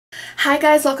Hi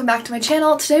guys, welcome back to my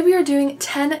channel. Today we are doing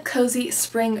 10 cozy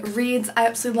spring reads. I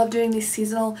absolutely love doing these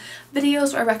seasonal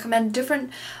videos where I recommend different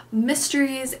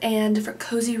mysteries and different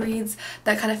cozy reads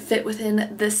that kind of fit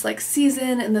within this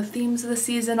season and the themes of the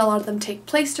season. A lot of them take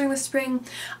place during the spring.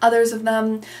 Others of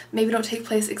them maybe don't take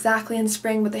place exactly in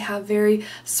spring, but they have very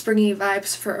springy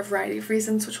vibes for a variety of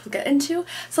reasons, which we'll get into.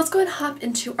 So let's go ahead and hop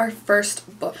into our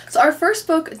first book. So our first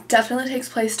book definitely takes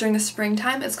place during the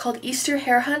springtime. It's called Easter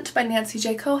Hare Hunt by Nancy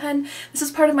J. Cohen. This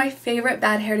is part of my favorite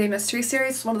Bad Hair Day mystery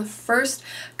series. It's one of the first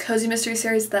cozy mystery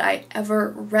series that I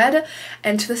ever read,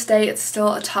 and to this day it's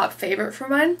still a top favorite for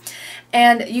mine.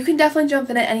 And you can definitely jump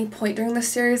in at any point during this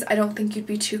series. I don't think you'd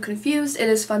be too confused. It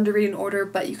is fun to read in order,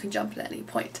 but you can jump in at any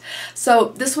point.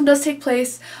 So this one does take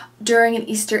place during an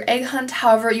Easter egg hunt.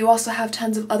 However, you also have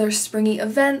tons of other springy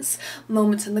events,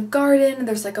 moments in the garden.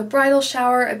 There's like a bridal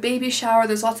shower, a baby shower.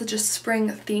 There's lots of just spring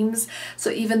themes. So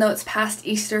even though it's past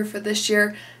Easter for this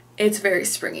year, it's very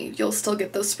springy. You'll still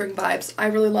get those spring vibes. I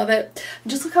really love it.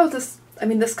 And just look how this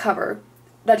cover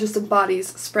that just embodies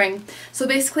spring. So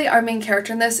basically our main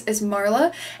character in this is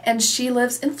Marla, and she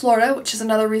lives in Florida, which is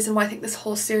another reason why I think this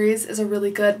whole series is a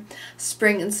really good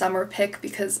spring and summer pick,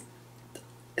 because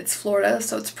it's Florida,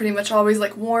 so it's pretty much always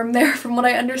warm there from what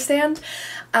I understand.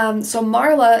 So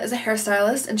Marla is a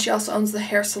hairstylist, and she also owns the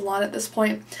hair salon at this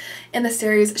point in the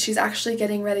series. She's actually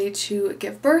getting ready to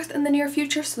give birth in the near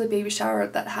future, so the baby shower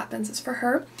that happens is for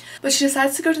her. But she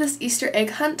decides to go to this Easter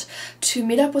egg hunt to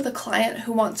meet up with a client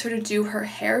who wants her to do her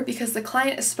hair, because the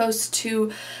client is supposed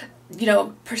to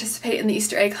participate in the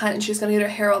Easter egg hunt, and she's gonna get her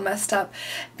hair all messed up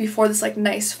before this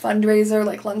nice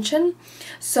fundraiser luncheon.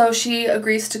 So she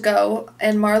agrees to go,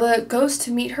 and Marla goes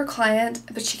to meet her client,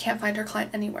 but she can't find her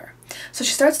client anywhere. So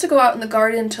she starts to go out in the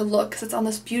garden to look, because it's on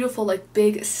this beautiful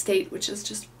big estate, which is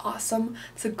just awesome.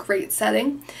 It's a great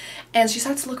setting. And she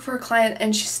starts to look for her client,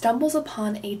 and she stumbles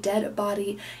upon a dead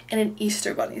body in an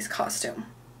Easter bunny's costume.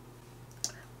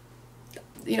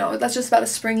 That's just about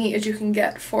as springy as you can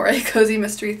get for a cozy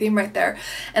mystery theme right there.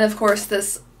 And of course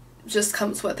this just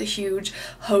comes with a huge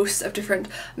host of different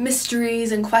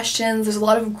mysteries and questions. There's a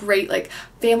lot of great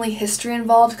family history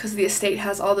involved, because the estate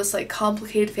has all this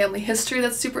complicated family history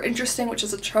that's super interesting, which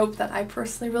is a trope that I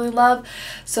personally really love.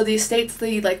 So the estate's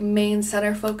the main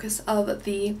center focus of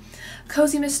the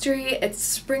cozy mystery. It's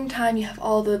springtime, you have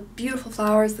all the beautiful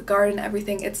flowers, the garden,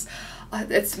 everything. It's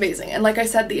amazing. And like I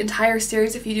said, the entire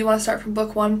series, if you do want to start from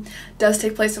book one, does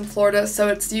take place in Florida, so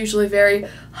it's usually very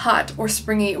hot or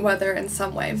springy weather in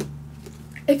some way.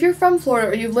 If you're from Florida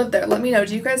or you've lived there, let me know.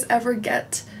 Do you guys ever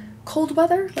get cold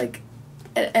weather? In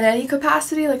any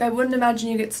capacity? I wouldn't imagine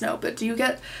you get snow, but do you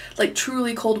get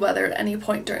truly cold weather at any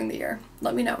point during the year?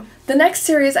 Let me know. The next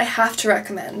series I have to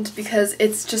recommend, because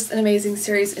it's just an amazing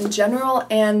series in general,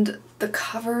 and the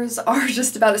covers are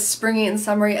just about as springy and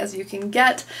summery as you can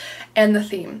get, and the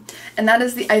theme. And that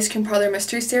is the Ice Cream Parlor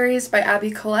Mystery Series by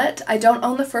Collette. I don't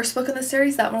own the first book in the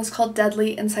series. That one is called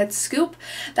Deadly Inside Scoop.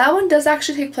 That one does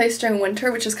actually take place during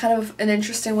winter, which is kind of an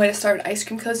interesting way to start an ice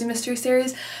cream cozy mystery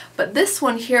series. But this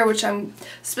one here, which I'm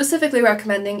specifically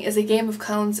recommending, is A Game of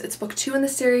Cones. It's book 2 in the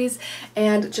series,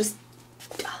 and just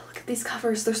look at these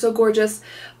covers. They're so gorgeous.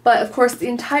 But of course the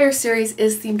entire series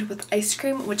is themed with ice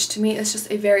cream, which to me is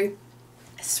just a very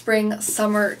spring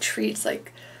summer treat.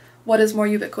 What is more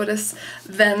ubiquitous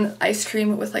than ice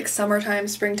cream with summertime,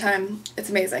 springtime? It's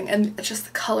amazing, and it's just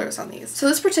the colors on these. So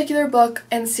this particular book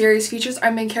and series features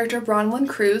our main character Bronwyn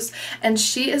Cruz, and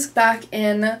she is back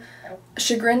in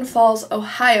Chagrin Falls,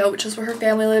 Ohio, which is where her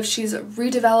family lives. She's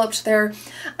redeveloped their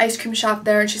ice cream shop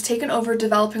there, and she's taken over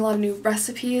developing a lot of new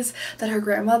recipes that her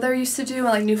grandmother used to do,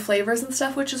 and new flavors and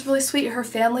stuff, which is really sweet. Her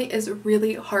family is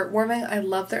really heartwarming. I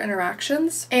love their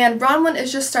interactions. And Bronwyn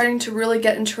is just starting to really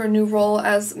get into her new role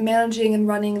as managing and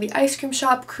running the ice cream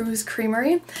shop, Cruz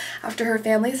Creamery, after her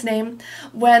family's name,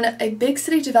 when a big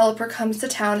city developer comes to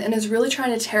town and is really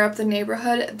trying to tear up the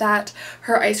neighborhood that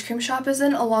her ice cream shop is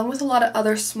in, along with a lot of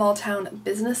other small town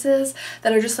businesses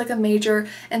that are just a major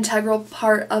integral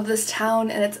part of this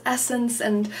town and its essence,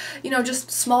 and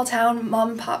just small town mom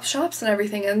and pop shops and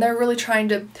everything, and they're really trying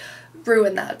to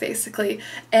ruin that basically.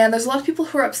 And there's a lot of people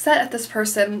who are upset at this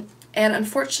person, and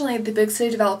unfortunately the big city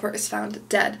developer is found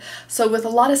dead. So with a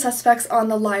lot of suspects on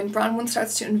the line, Bronwyn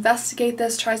starts to investigate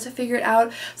this, tries to figure it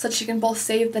out so that she can both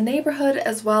save the neighborhood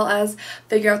as well as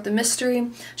figure out the mystery.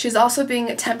 She's also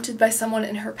being tempted by someone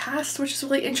in her past, which is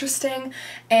really interesting.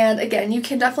 And again, you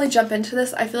can definitely jump into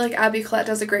this. I feel like Collette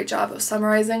does a great job of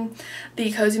summarizing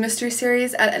the cozy mystery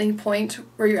series at any point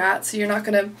where you're at, so you're not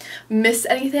going to miss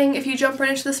anything if you jump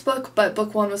right into this book. But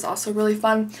book one was also really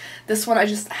fun. This one I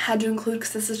just had to include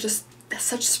because this is just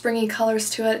such springy colors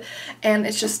to it, and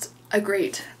it's just a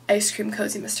great Ice Cream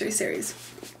Cozy Mystery series.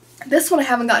 This one I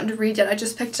haven't gotten to read yet. I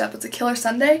just picked it up. It's a Killer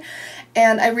Sunday,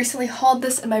 and I recently hauled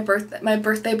this in my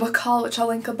birthday book haul, which I'll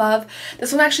link above.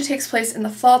 This one actually takes place in the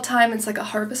fall time. It's like a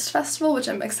harvest festival, which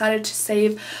I'm excited to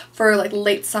save for like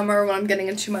late summer when I'm getting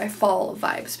into my fall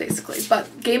vibes, basically.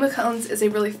 But Game of Cones is a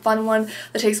really fun one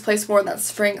that takes place more in that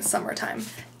spring summertime.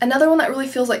 Another one that really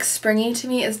feels like springy to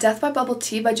me is Death by Bubble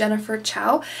Tea by Jennifer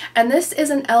Chow, and this is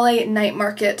an LA night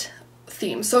market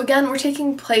theme. So again, we're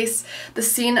taking place, the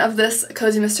scene of this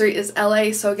cozy mystery is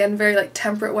LA, so again, very like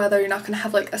temperate weather. You're not going to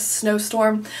have like a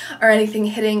snowstorm or anything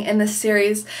hitting in this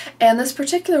series. And this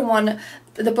particular one,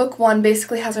 the book one,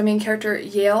 basically has our main character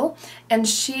Yale, and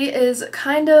she is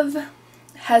kind of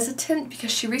hesitant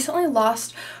because she recently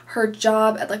lost her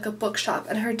job at like a bookshop,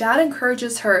 and her dad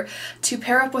encourages her to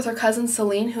pair up with her cousin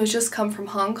Celine, who has just come from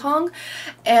Hong Kong,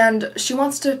 and she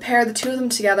wants to pair the two of them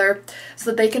together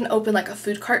so that they can open like a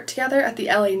food cart together at the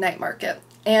LA night market.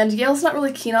 And Yale's not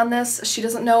really keen on this. She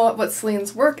doesn't know what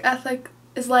Celine's work ethic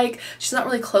is like. She's not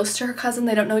really close to her cousin.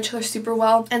 They don't know each other super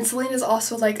well. And Celine is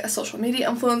also like a social media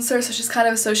influencer, so she's kind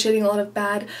of associating a lot of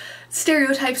bad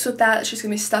stereotypes with that. She's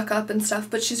gonna be stuck up and stuff,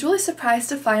 but she's really surprised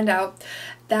to find out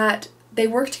that they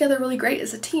work together really great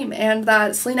as a team, and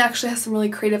that Celine actually has some really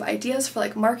creative ideas for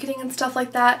like marketing and stuff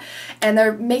like that, and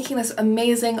they're making this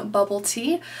amazing bubble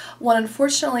tea when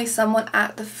unfortunately someone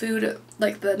at the food,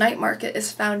 like the night market,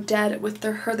 is found dead with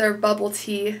their bubble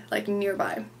tea like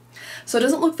nearby. So it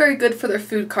doesn't look very good for their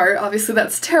food cart. Obviously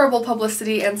that's terrible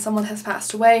publicity, and someone has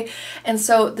passed away, and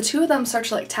so the two of them start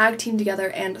to like tag team together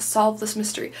and solve this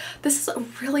mystery. This is a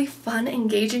really fun,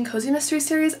 engaging cozy mystery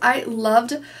series. I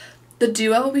loved the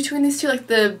duo between these two, like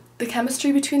the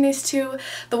chemistry between these two,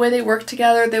 the way they work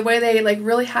together, the way they like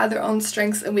really had their own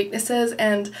strengths and weaknesses,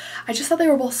 and I just thought they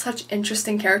were both such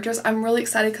interesting characters. I'm really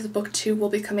excited because book 2 will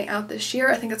be coming out this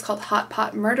year. I think it's called Hot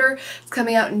Pot Murder. It's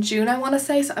coming out in June, I want to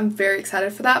say, so I'm very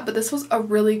excited for that. But this was a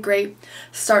really great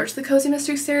start to the cozy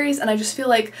mystery series, and I just feel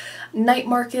like night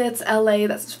markets, LA,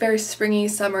 that's very springy,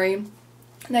 summery,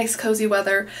 nice cozy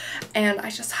weather, and I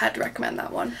just had to recommend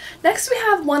that one. Next we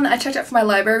have one that I checked out from my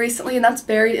library recently, and that's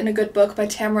Buried in a Good Book by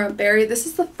Tamara. This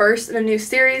is the first in a new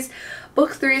series.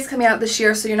 Book 3 is coming out this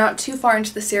year, so you're not too far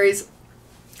into the series.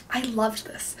 I loved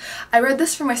this. I read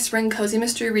this for my spring cozy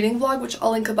mystery reading vlog, which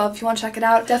I'll link above if you want to check it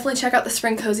out. Definitely check out the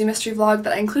spring cozy mystery vlog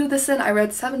that I included this in. I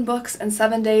read 7 books in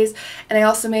 7 days, and I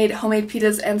also made homemade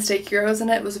pitas and steak gyros in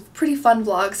it. It was a pretty fun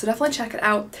vlog, so definitely check it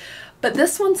out. But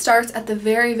this one starts at the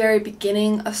very, very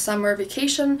beginning of summer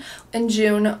vacation in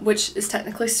June, which is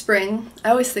technically spring.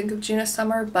 I always think of June as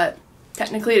summer, but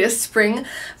technically it is spring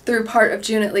through part of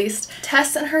June at least.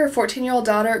 Tess and her 14-year-old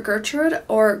daughter Gertrude,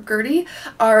 or Gertie,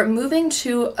 are moving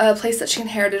to a place that she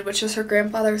inherited, which is her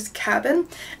grandfather's cabin.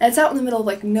 And it's out in the middle of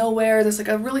like nowhere. There's like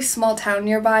a really small town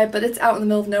nearby, but it's out in the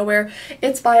middle of nowhere.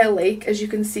 It's by a lake, as you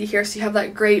can see here, so you have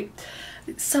that great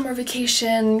summer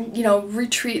vacation, you know,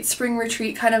 retreat, spring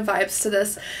retreat kind of vibes to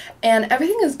this, and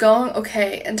everything is going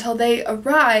okay until they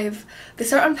arrive. They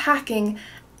start unpacking,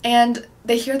 and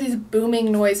they hear these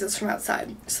booming noises from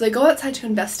outside. So they go outside to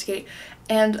investigate,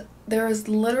 and there is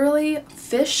literally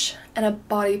fish and a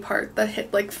body part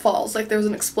that falls. Like there was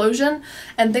an explosion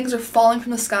and things are falling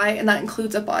from the sky, and that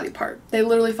includes a body part. They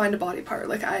literally find a body part.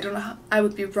 Like I don't know how, I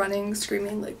would be running,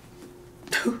 screaming, like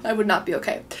I would not be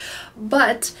okay.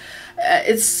 But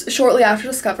it's shortly after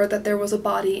discovered that there was a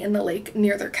body in the lake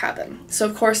near their cabin. So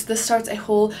of course this starts a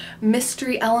whole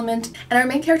mystery element, and our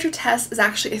main character Tess is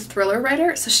actually a thriller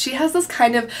writer, so she has this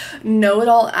kind of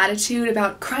know-it-all attitude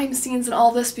about crime scenes and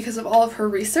all this because of all of her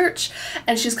research,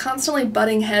 and she's constantly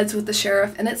butting heads with the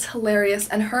sheriff, and it's hilarious.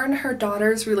 And her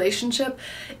daughter's relationship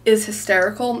is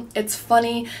hysterical. It's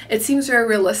funny. It seems very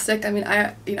realistic. I mean,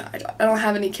 I don't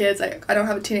have any kids. I don't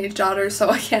have a teenage daughter, so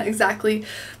I can't exactly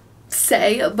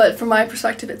say, but from my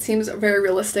perspective it seems very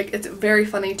realistic. It's very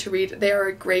funny to read. They are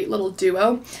a great little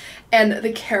duo, and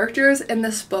the characters in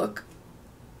this book,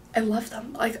 I love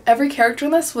them. Like every character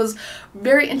in this was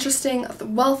very interesting,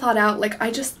 well thought out. Like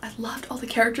I loved all the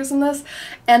characters in this,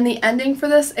 and the ending for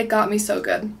this, it got me so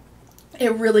good.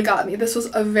 It really got me. This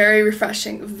was a very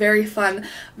refreshing, very fun,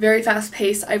 very fast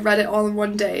paced. I read it all in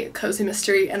one day, cozy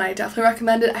mystery, and I definitely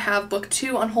recommend it. I have book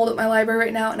 2 on hold at my library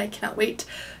right now, and I cannot wait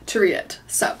to read it.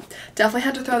 So definitely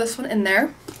had to throw this one in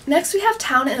there. Next we have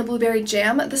Town in a Blueberry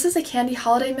Jam. This is a Candy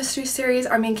Holiday mystery series.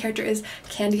 Our main character is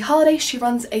Candy Holiday. She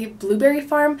runs a blueberry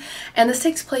farm, and this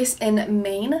takes place in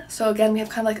Maine. So again, we have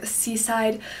kind of like a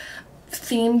seaside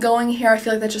theme going here. I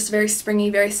feel like that's just very springy,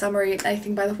 very summery,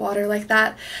 anything by the water like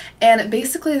that. And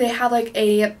basically they have like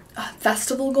a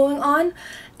festival going on,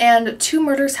 and two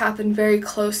murders happen very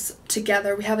close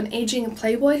together. We have an aging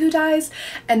playboy who dies,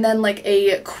 and then like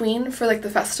a queen for like the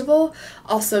festival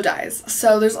also dies.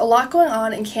 So there's a lot going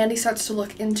on, and Candy starts to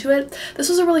look into it. This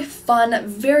was a really fun,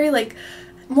 very like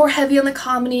more heavy on the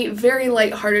comedy, very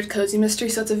light-hearted cozy mystery,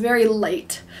 so it's a very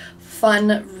light,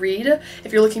 fun read.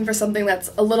 If you're looking for something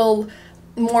that's a little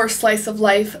more slice of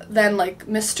life than like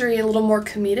mystery, a little more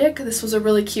comedic, this was a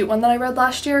really cute one that I read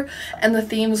last year, and the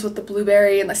themes with the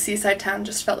blueberry and the seaside town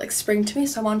just felt like spring to me,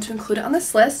 so I wanted to include it on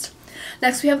this list.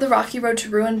 Next we have The Rocky Road to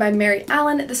Ruin by Meri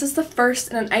Allen. This is the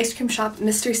first in an ice cream shop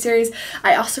mystery series.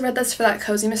 I also read this for that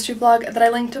cozy mystery blog that I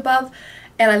linked above,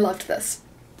 and I loved this.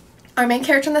 Our main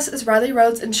character in this is Riley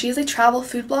Rhodes, and she is a travel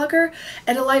food blogger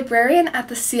and a librarian at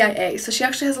the CIA. So she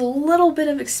actually has a little bit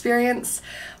of experience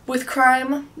with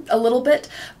crime, a little bit,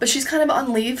 but she's kind of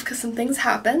on leave because some things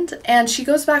happened, and she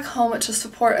goes back home to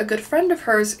support a good friend of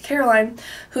hers, Caroline,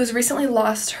 who has recently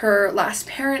lost her last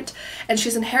parent, and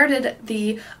she's inherited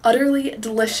the utterly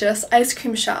delicious ice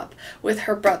cream shop with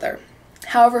her brother.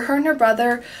 However, her and her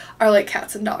brother are like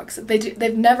cats and dogs.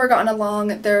 They've never gotten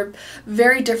along. They're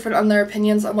very different on their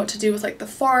opinions on what to do with like the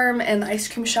farm and the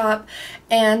ice cream shop,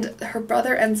 and her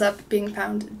brother ends up being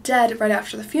found dead right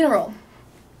after the funeral.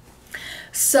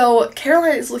 So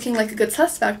Caroline is looking like a good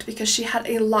suspect because she had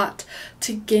a lot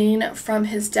to gain from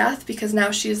his death, because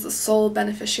now she is the sole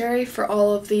beneficiary for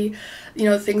all of the,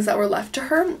 things that were left to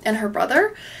her and her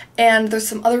brother. And there's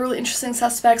some other really interesting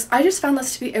suspects. I just found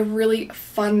this to be a really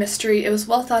fun mystery. It was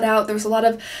well thought out. There was a lot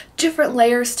of different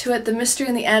layers to it. The mystery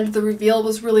in the end, the reveal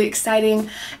was really exciting,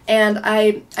 and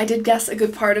I did guess a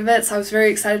good part of it, so I was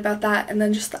very excited about that. And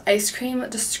then just the ice cream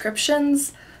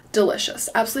descriptions, delicious.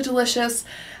 Absolutely delicious.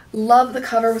 Love the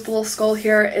cover with the little skull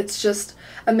here. It's just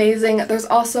amazing. There's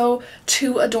also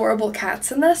two adorable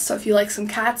cats in this, so if you like some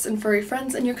cats and furry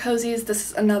friends in your cozies,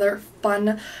 this is another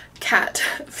fun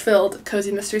cat-filled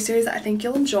cozy mystery series that I think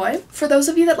you'll enjoy. For those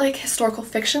of you that like historical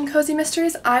fiction cozy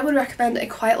mysteries, I would recommend A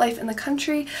Quiet Life in the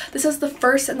Country. This is the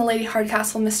first in the Lady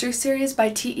Hardcastle mystery series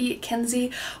by T.E.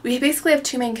 Kinsey. We basically have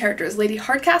two main characters, Lady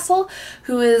Hardcastle,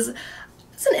 who is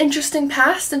an interesting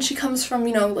past, and she comes from,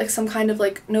 like some kind of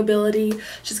like nobility.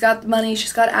 She's got money,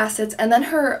 she's got assets, and then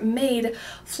her maid,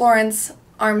 Florence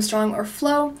Armstrong, or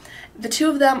Flo. The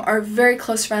two of them are very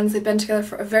close friends. They've been together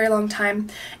for a very long time,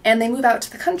 and they move out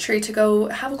to the country to go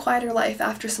have a quieter life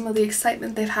after some of the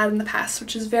excitement they've had in the past,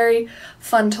 which is very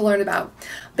fun to learn about.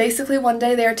 Basically, one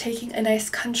day they are taking a nice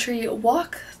country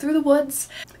walk through the woods,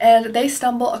 and they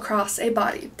stumble across a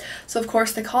body. So of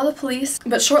course they call the police,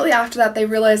 but shortly after that they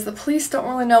realize the police don't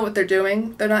really know what they're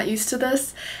doing. They're not used to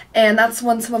this, and that's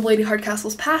when some of Lady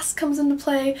Hardcastle's past comes into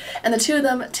play, and the two of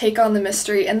them take on the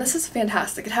mystery, and this is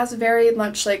fantastic. It has very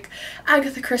much like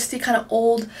Agatha Christie kind of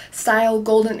old style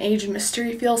golden age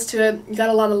mystery feels to it. You got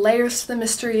a lot of layers to the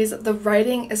mysteries. The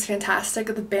writing is fantastic.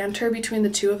 The banter between the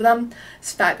two of them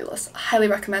is fabulous. I highly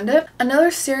recommend it.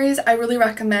 Another series I really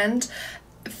recommend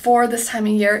for this time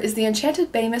of year is the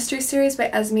Enchanted Bay mystery series by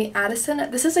Esme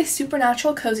Addison. This is a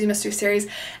supernatural cozy mystery series,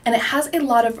 and it has a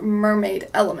lot of mermaid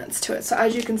elements to it. So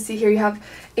as you can see here, you have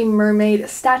a mermaid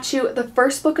statue. The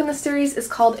first book in the series is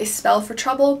called A Spell for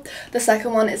Trouble. The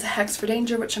second one is A Hex for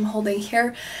Danger, which I'm holding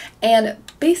here. And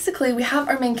basically we have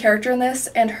our main character in this,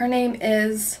 and her name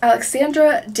is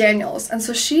Alexandra Daniels. And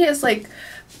so she is like,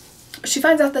 she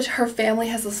finds out that her family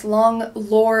has this long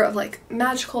lore of like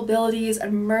magical abilities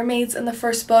and mermaids in the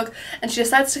first book, and she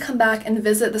decides to come back and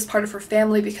visit this part of her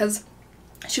family because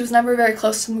she was never very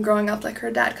close to them growing up. Like her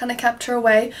dad kind of kept her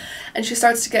away, and she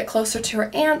starts to get closer to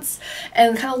her aunts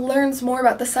and kind of learns more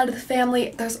about this side of the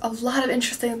family. There's a lot of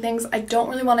interesting things. I don't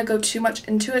really want to go too much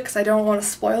into it because I don't want to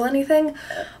spoil anything,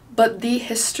 but the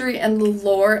history and the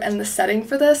lore and the setting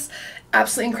for this,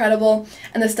 absolutely incredible.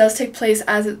 And this does take place,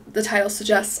 as the title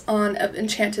suggests, on an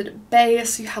enchanted bay,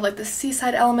 so you have like the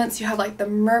seaside elements, you have like the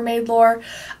mermaid lore.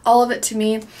 All of it to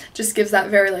me just gives that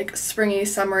very like springy,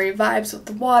 summery vibes with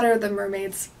the water, the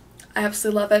mermaids. I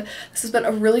absolutely love it. This has been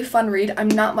a really fun read. I'm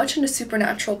not much into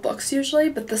supernatural books usually,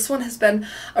 but this one has been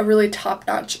a really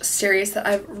top-notch series that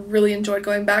I've really enjoyed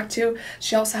going back to.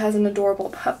 She also has an adorable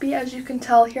puppy, as you can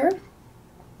tell here.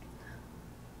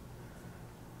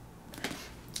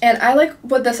 And I like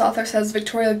what this author says,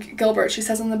 Victoria Gilbert. She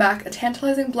says in the back, a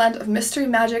tantalizing blend of mystery,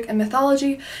 magic, and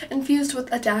mythology infused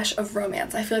with a dash of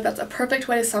romance. I feel like that's a perfect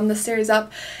way to sum this series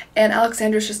up, and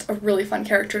Alexandra's just a really fun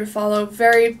character to follow.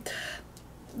 Very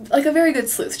like a very good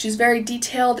sleuth. She's very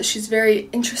detailed, she's very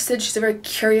interested, she's a very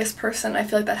curious person. I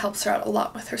feel like that helps her out a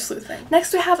lot with her sleuthing.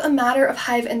 Next we have A Matter of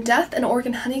Hive and Death, an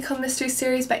Oregon Honeycomb mystery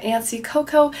series by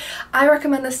Coco. I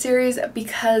recommend this series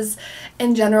because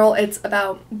in general it's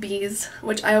about bees,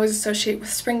 which I always associate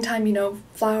with springtime, you know,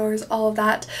 flowers, all of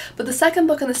that. But the second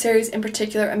book in the series in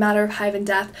particular, A Matter of Hive and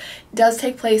Death, does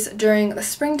take place during the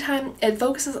springtime. It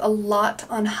focuses a lot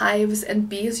on hives and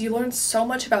bees. You learn so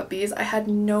much about bees. I had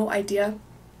no idea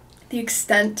the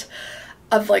extent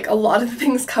of like a lot of the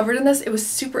things covered in this. It was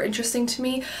super interesting to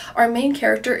me. Our main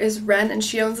character is Wren, and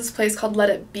she owns this place called Let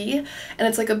It Be, and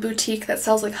it's like a boutique that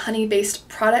sells like honey-based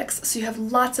products. So you have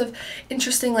lots of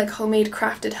interesting like homemade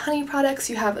crafted honey products.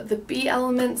 You have the bee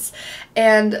elements,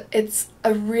 and it's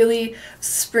a really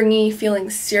springy feeling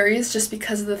series just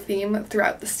because of the theme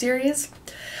throughout the series.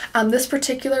 This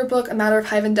particular book, A Matter of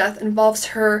Hive and Death, involves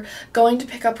her going to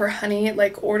pick up her honey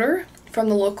like order from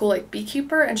the local like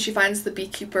beekeeper, and she finds the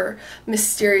beekeeper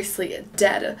mysteriously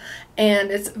dead,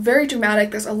 and it's very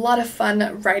dramatic. There's a lot of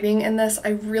fun writing in this. I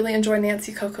really enjoy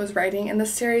Coco's writing in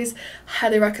this series.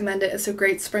 Highly recommend it. It's a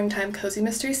great springtime cozy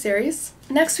mystery series.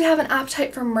 Next we have An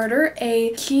Appetite for Murder,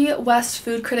 a Key West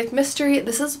food critic mystery.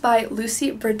 This is by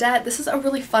Lucy Burdett. This is a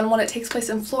really fun one. It takes place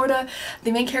in Florida.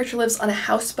 The main character lives on a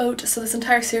houseboat, so this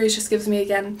entire series just gives me,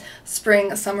 again,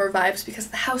 spring, summer vibes because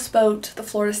of the houseboat, the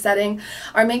Florida setting.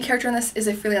 Our main character in this is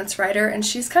a freelance writer, and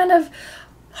she's kind of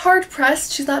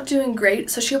hard-pressed. She's not doing great,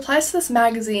 so she applies to this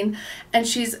magazine and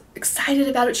she's excited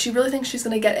about it. She really thinks she's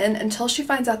going to get in until she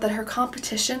finds out that her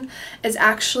competition is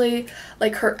actually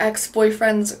like her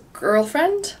ex-boyfriend's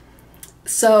girlfriend.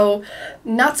 So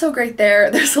not so great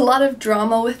there. There's a lot of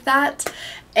drama with that,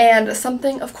 and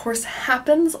something of course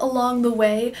happens along the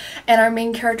way, and our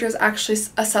main character is actually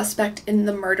a suspect in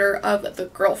the murder of the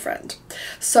girlfriend.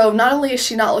 So not only is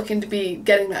she not looking to be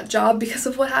getting that job because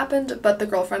of what happened, but the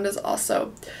girlfriend is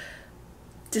also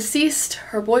deceased,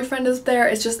 her boyfriend is there.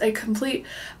 It's just a complete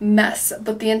mess.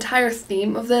 But the entire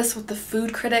theme of this with the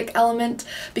food critic element,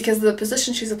 because the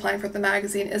position she's applying for the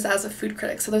magazine is as a food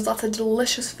critic, so there's lots of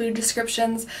delicious food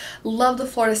descriptions. Love the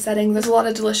Florida setting. There's a lot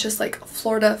of delicious like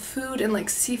Florida food and like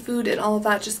seafood, and all of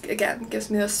that just again gives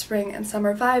me those spring and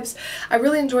summer vibes. I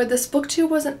really enjoyed this. Book 2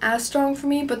 wasn't as strong for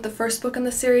me, but the first book in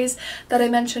the series that I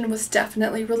mentioned was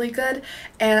definitely really good,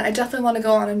 and I definitely want to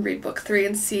go on and read book 3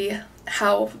 and see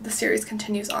how the series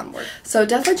continues onward. So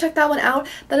definitely check that one out.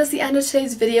 That is the end of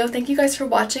today's video. Thank you guys for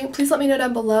watching. Please let me know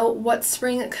down below, what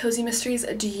spring cozy mysteries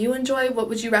do you enjoy? What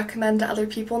would you recommend to other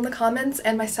people in the comments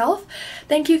and myself?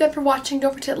 Thank you again for watching.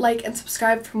 Don't forget to like and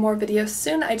subscribe for more videos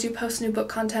soon. I do post new book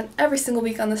content every single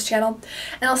week on this channel,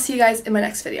 and I'll see you guys in my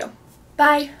next video.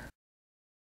 Bye!